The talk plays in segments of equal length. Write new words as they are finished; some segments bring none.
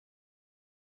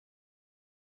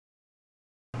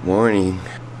Morning.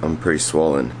 I'm pretty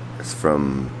swollen. It's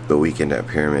from the weekend at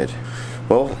Pyramid.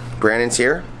 Well, Brandon's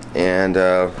here, and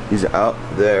he's out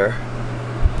there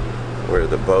where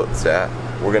the boat's at.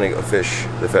 We're gonna go fish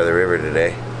the Feather River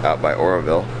today, out by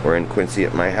Oroville. We're in Quincy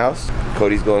at my house.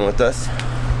 Cody's going with us.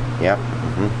 Yep.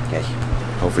 Okay.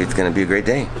 Hopefully it's gonna be a great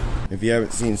day. If you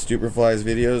haven't seen Superfly's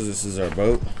videos, this is our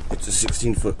boat. It's a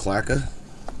 16-foot clacka.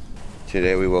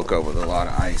 Today we woke up with a lot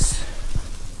of ice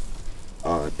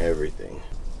on everything.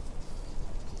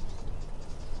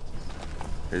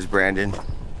 There's Brandon.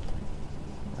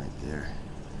 Right there.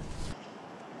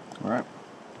 Alright.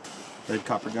 Red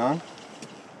copper gone.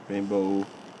 Rainbow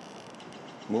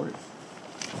mortar.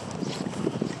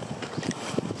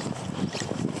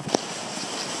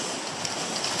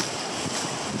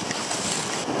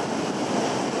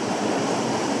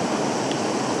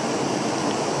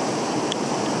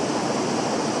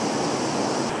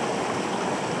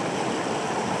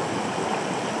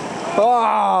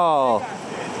 Oh!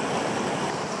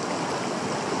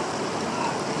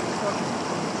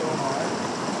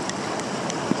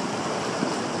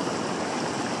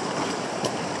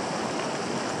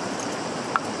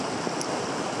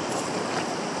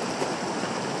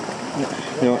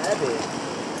 You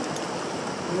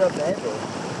know baby.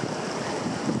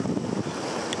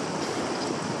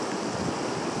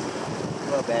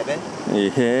 Well, baby.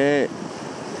 Yeah.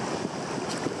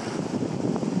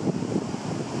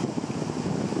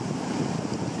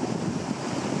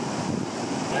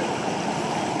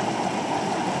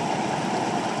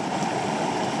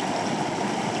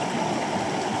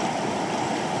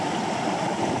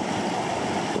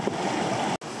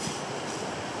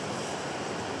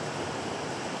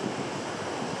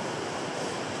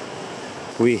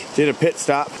 We did a pit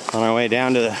stop on our way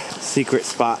down to the secret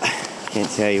spot. Can't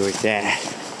tell you where it's at.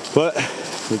 But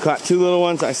we caught two little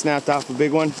ones. I snapped off a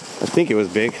big one. I think it was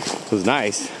big. It was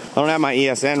nice. I don't have my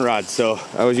ESN rod, so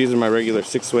I was using my regular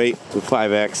 6-weight with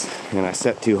 5X, and I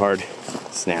set too hard,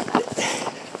 snapped it.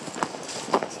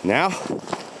 So now,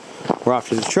 we're off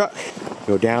to the truck,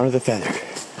 go down to the Feather.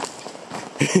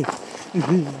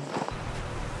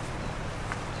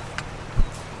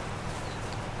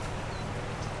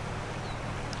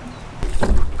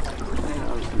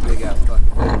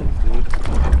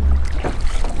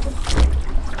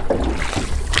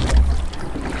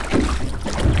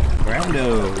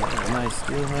 Nice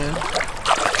steelhead.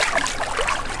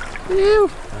 Whew.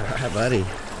 Alright, buddy.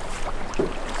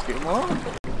 Let's get him on.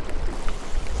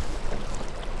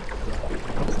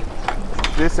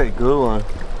 This a good one.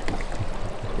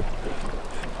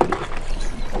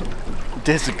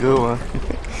 This a good one.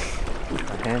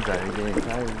 My hands are getting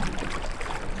tired.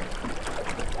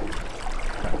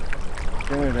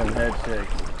 Give me them head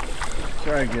shakes.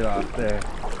 Try to get off there.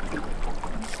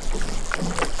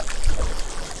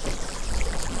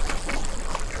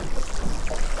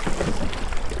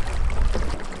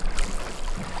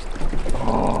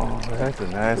 That's a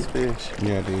nice fish.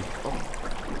 Yeah, dude.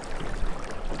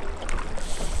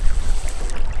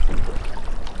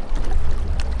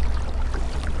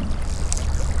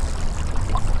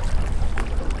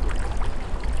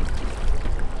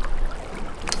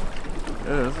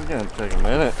 Yeah, this is gonna take a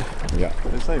minute. Yeah.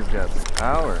 This thing's got some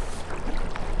power.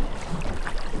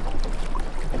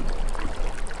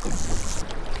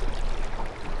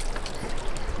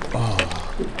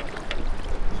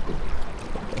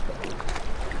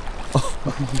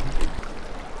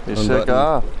 He shook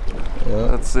off.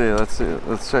 Yep. Let's see.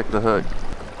 Let's check the hook.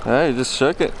 Hey, you just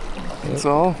shook it. That's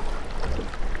all.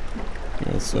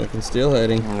 That's fucking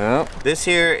steelheading. Yep. This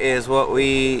here is what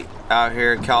we out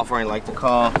here in California like to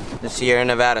call the Sierra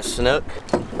Nevada snook.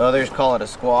 Others call it a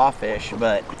squaw fish,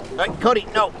 but Cody,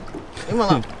 no, leave him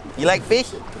alone. You like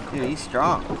fish? Dude, he's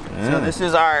strong. Yeah. So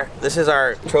this is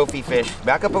our trophy fish.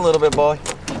 Back up a little bit, boy.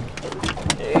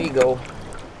 There you go.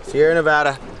 Sierra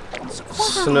Nevada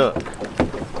snook.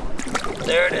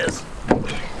 There it is.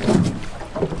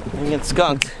 You get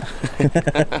skunked.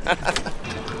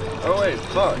 Oh wait,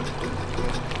 fuck.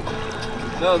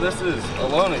 No, this is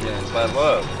Alone Again by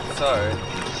Love. Sorry.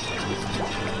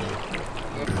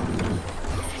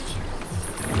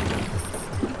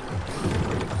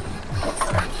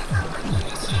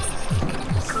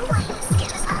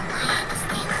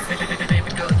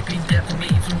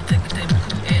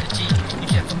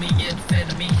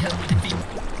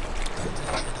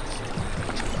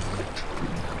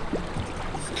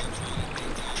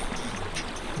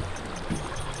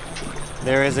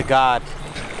 There is a God.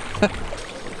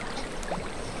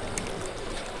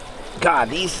 God,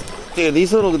 these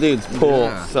little dudes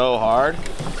pull so hard.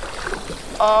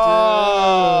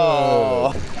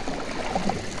 Oh!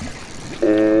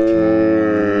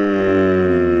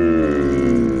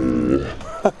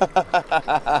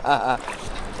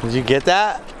 Did you get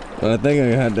that? I think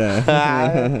I got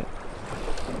that.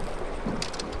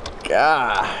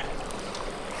 God.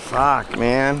 Fuck,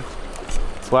 man.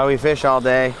 That's why we fish all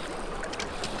day.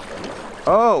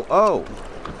 Oh.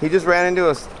 He just ran into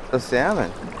a salmon.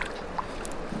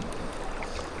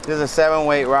 This is a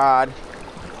 7-weight rod.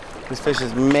 This fish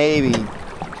is maybe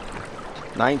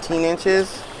 19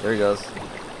 inches. There he goes.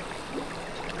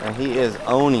 And he is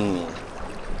owning me.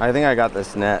 I think I got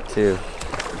this net too.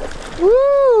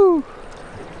 Woo!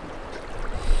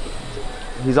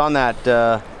 He's on that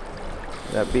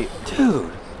beat.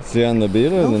 Dude. Is he on the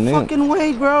beat or the net? No fucking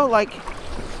way, bro. Like,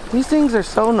 these things are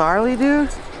so gnarly, dude.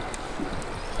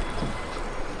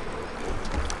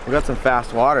 We got some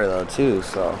fast water though too,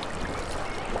 so.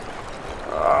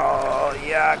 Oh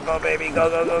yeah, go baby, go.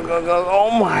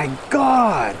 Oh my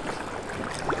God.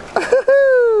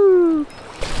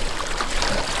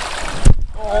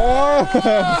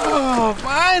 Oh,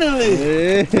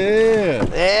 finally.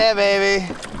 Yeah,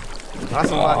 baby.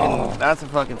 That's a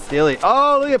fucking steely.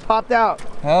 Oh, look, it popped out.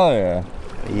 Hell yeah.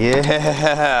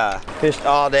 Yeah. Fished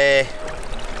all day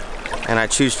and I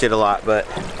chooched it a lot, but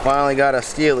finally got a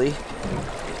steely.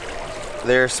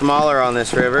 They're smaller on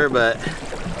this river, but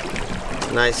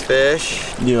nice fish.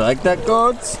 You like that,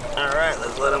 goats? All right,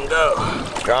 let's let them go.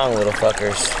 Strong little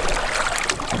fuckers.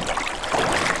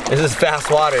 This is fast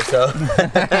water, so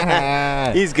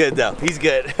he's good though. He's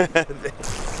good.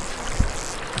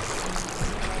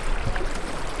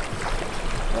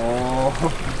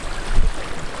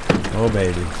 Oh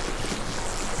baby.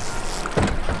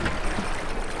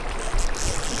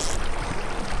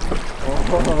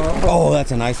 Oh,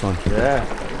 that's a nice one. Yeah.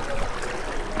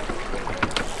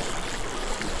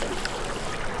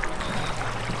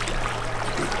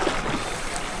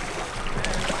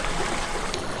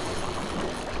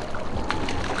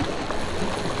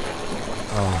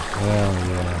 Oh, hell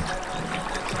yeah.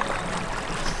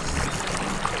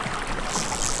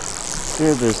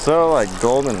 Dude, they're so like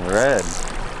golden red.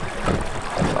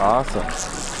 That's awesome.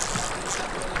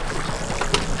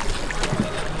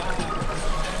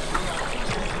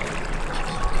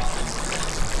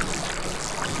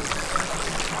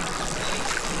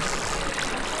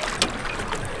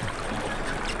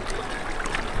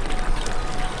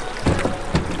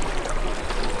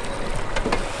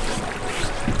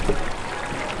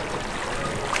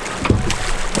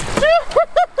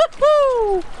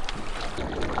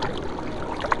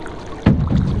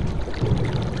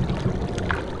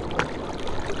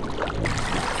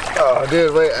 Oh,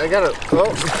 dude, wait, I gotta.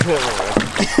 Oh,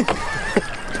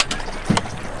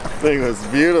 thing was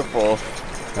beautiful.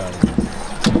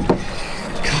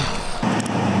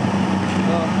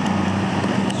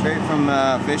 Straight from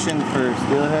fishing for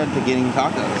steelhead to getting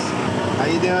tacos. How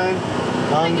you doing?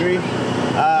 Hungry?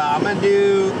 I'm gonna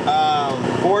do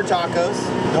 4 tacos,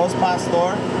 2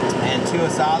 pastor, and 2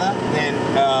 asada, and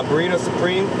burrito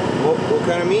supreme. What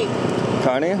kind of meat?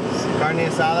 Carne? Carne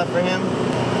asada for him.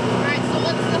 Alright, so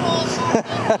what's the whole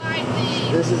taco fly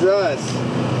thing? This is us.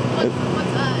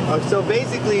 What's us? So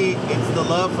basically, it's the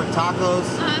love for tacos,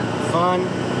 fun,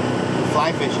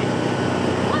 fly fishing.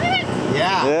 What?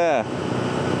 Yeah. Yeah.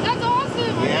 That's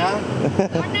awesome. Yeah?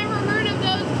 I've never heard of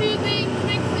those 2 things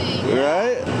mixing.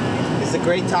 Right? It's a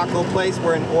great taco place.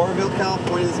 We're in Oroville,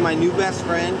 California. This is my new best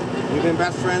friend. We've been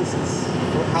best friends since,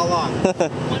 how long? 1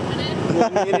 minute.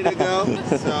 1 minute ago.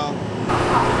 So.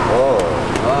 Oh,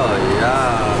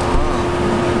 yeah.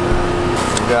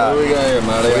 what do we got here,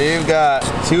 Mario? We've got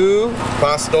 2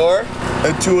 pastor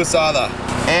and 2 asada.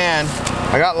 And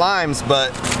I got limes,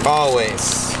 but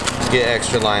always get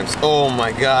extra limes. Oh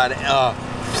my God.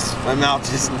 My mouth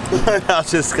just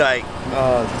like,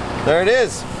 there it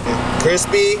is.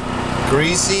 Crispy,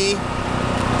 greasy,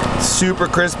 super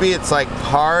crispy. It's like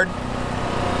hard.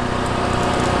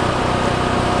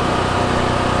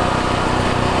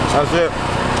 That's it.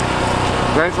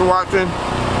 Thanks for watching.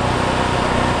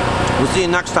 We'll see you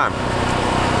next time.